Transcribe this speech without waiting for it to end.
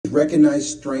recognize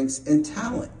strengths and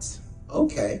talents.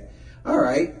 Okay, all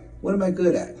right. What am I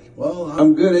good at? Well,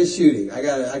 I'm good at shooting. I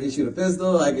can shoot a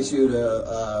pistol. I can shoot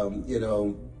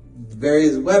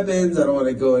various weapons. I don't want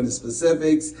to go into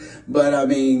specifics, but I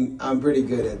mean, I'm pretty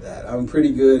good at that. I'm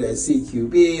pretty good at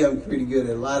CQB. I'm pretty good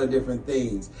at a lot of different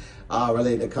things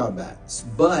related to combat.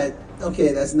 But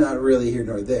okay, that's not really here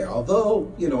nor there.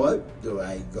 Although, you know what? Do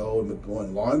I go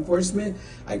in law enforcement?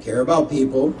 I care about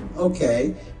people.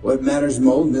 Okay. What matters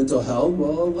most? Mental health.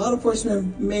 Well, law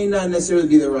enforcement may not necessarily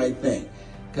be the right thing.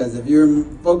 Because if you're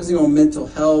focusing on mental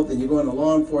health and you're going to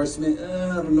law enforcement,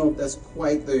 I don't know if that's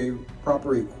quite the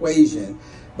proper equation.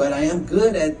 But I am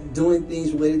good at doing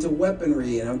things related to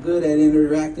weaponry, and I'm good at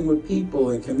interacting with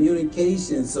people and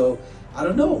communication. So I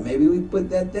don't know, maybe we put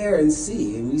that there and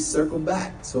see, and we circle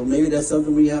back. So maybe that's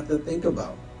something we have to think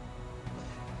about.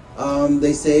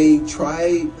 They say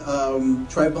try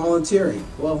volunteering.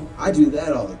 Well, I do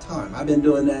that all the time. I've been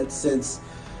doing that since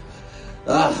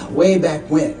way back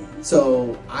when.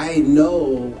 So I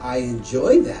know I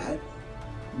enjoy that,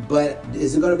 but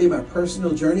is it going to be my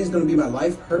personal journey? Is it going to be my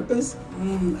life purpose?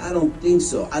 I don't think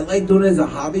so. I like doing it as a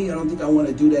hobby. I don't think I want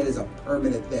to do that as a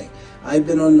permanent thing. I've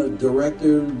been on the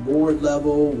director board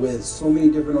level with so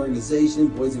many different organizations,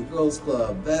 Boys and Girls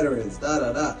Club, veterans,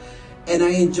 and I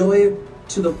enjoy it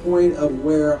to the point of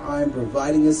where I'm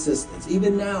providing assistance.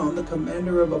 Even now, I'm the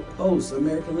commander of a post,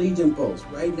 American Legion post,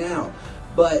 right now.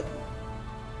 But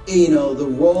you know, the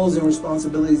roles and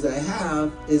responsibilities I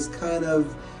have is kind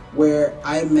of where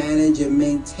I manage and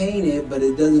maintain it, but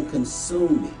it doesn't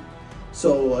consume me.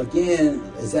 So again,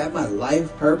 is that my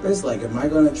life purpose? Like, am I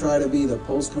going to try to be the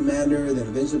post commander, then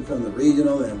eventually become the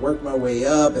regional, and work my way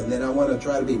up, and then I want to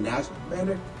try to be national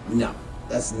commander? No,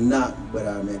 that's not what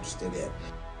I'm interested in.